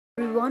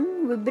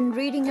everyone, we've been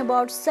reading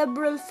about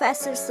several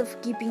facets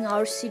of keeping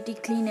our city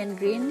clean and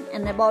green,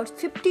 and about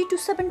 50 to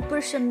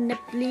 7%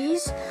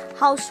 Nepalese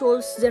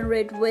households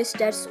generate waste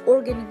that's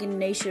organic in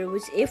nature,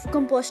 which if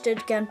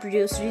composted can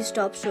produce rich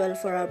topsoil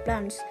for our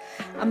plants.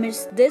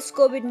 Amidst this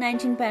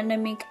COVID-19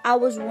 pandemic, I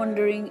was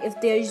wondering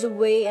if there is a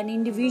way an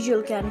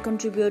individual can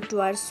contribute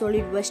to our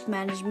solid waste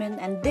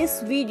management, and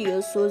this video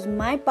shows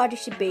my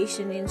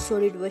participation in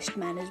solid waste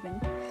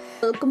management.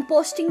 Well,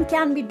 composting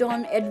can be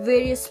done at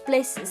various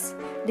places: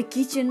 the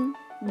kitchen,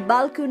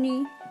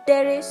 balcony,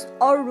 terrace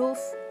or roof,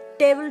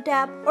 table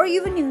tap, or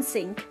even in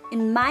sink.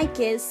 In my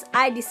case,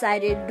 I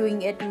decided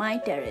doing it at my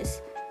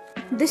terrace.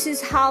 This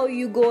is how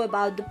you go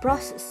about the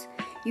process.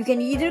 You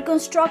can either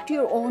construct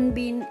your own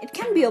bin. It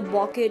can be a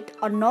bucket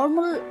or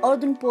normal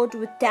earthen pot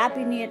with tap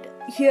in it.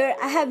 Here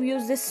I have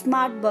used this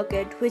smart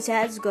bucket which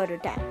has got a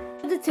tap.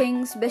 The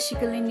things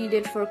basically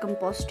needed for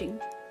composting.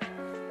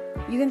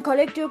 You can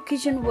collect your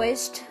kitchen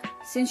waste.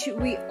 Since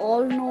we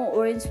all know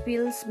orange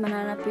peels,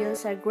 banana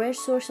peels are a great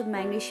source of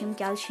magnesium,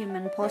 calcium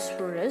and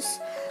phosphorus,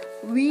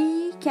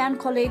 we can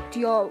collect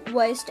your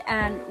waste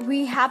and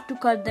we have to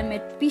cut them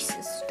at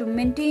pieces. To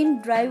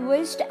maintain dry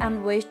waste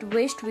and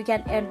waste, we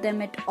can add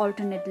them at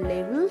alternate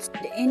levels.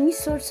 Any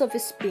sorts of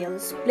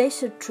spills,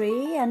 place a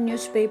tray and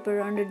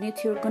newspaper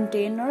underneath your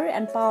container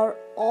and pour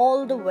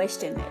all the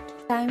waste in it.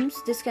 Sometimes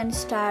this can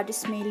start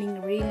smelling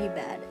really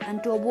bad,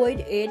 and to avoid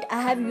it,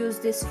 I have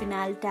used this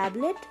phenyl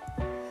tablet.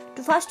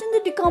 To fasten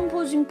the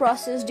decomposing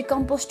process,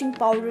 decomposting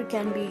powder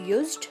can be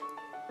used.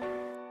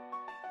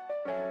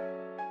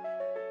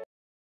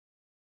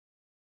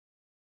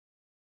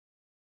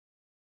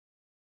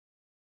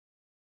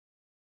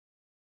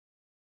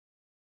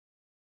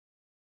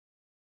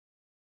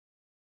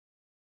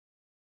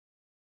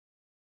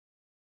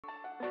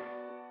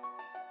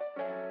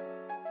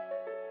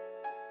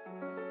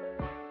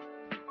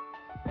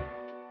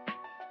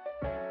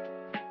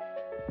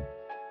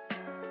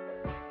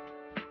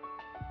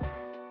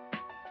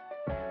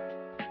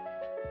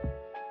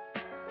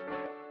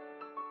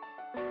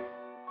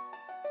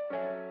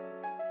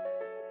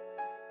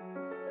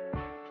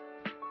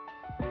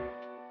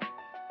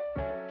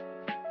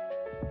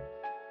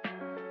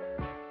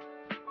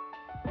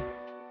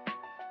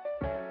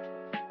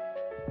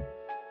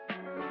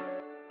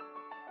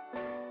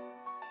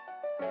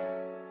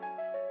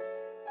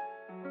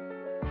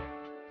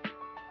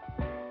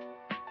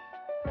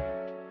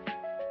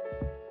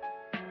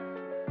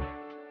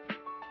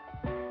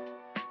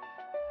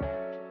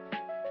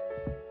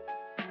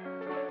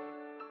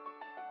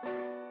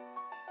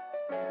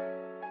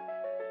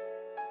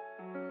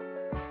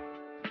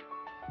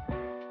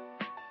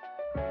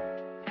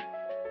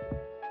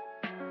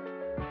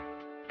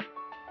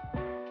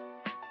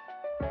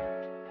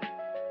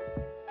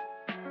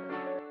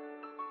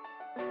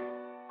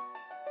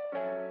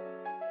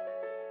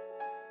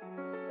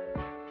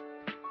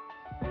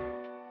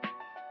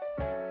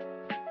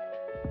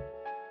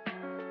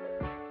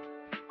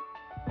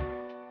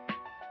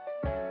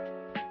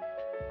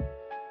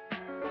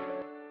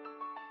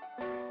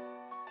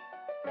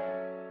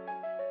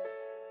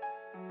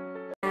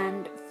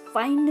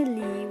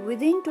 Finally,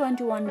 within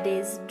 21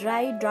 days,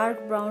 dry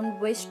dark brown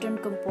western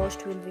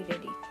compost will be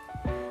ready.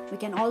 We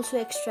can also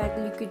extract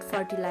liquid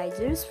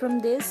fertilizers from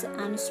this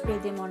and spray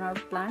them on our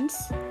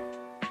plants.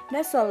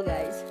 That's all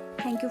guys.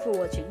 Thank you for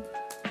watching.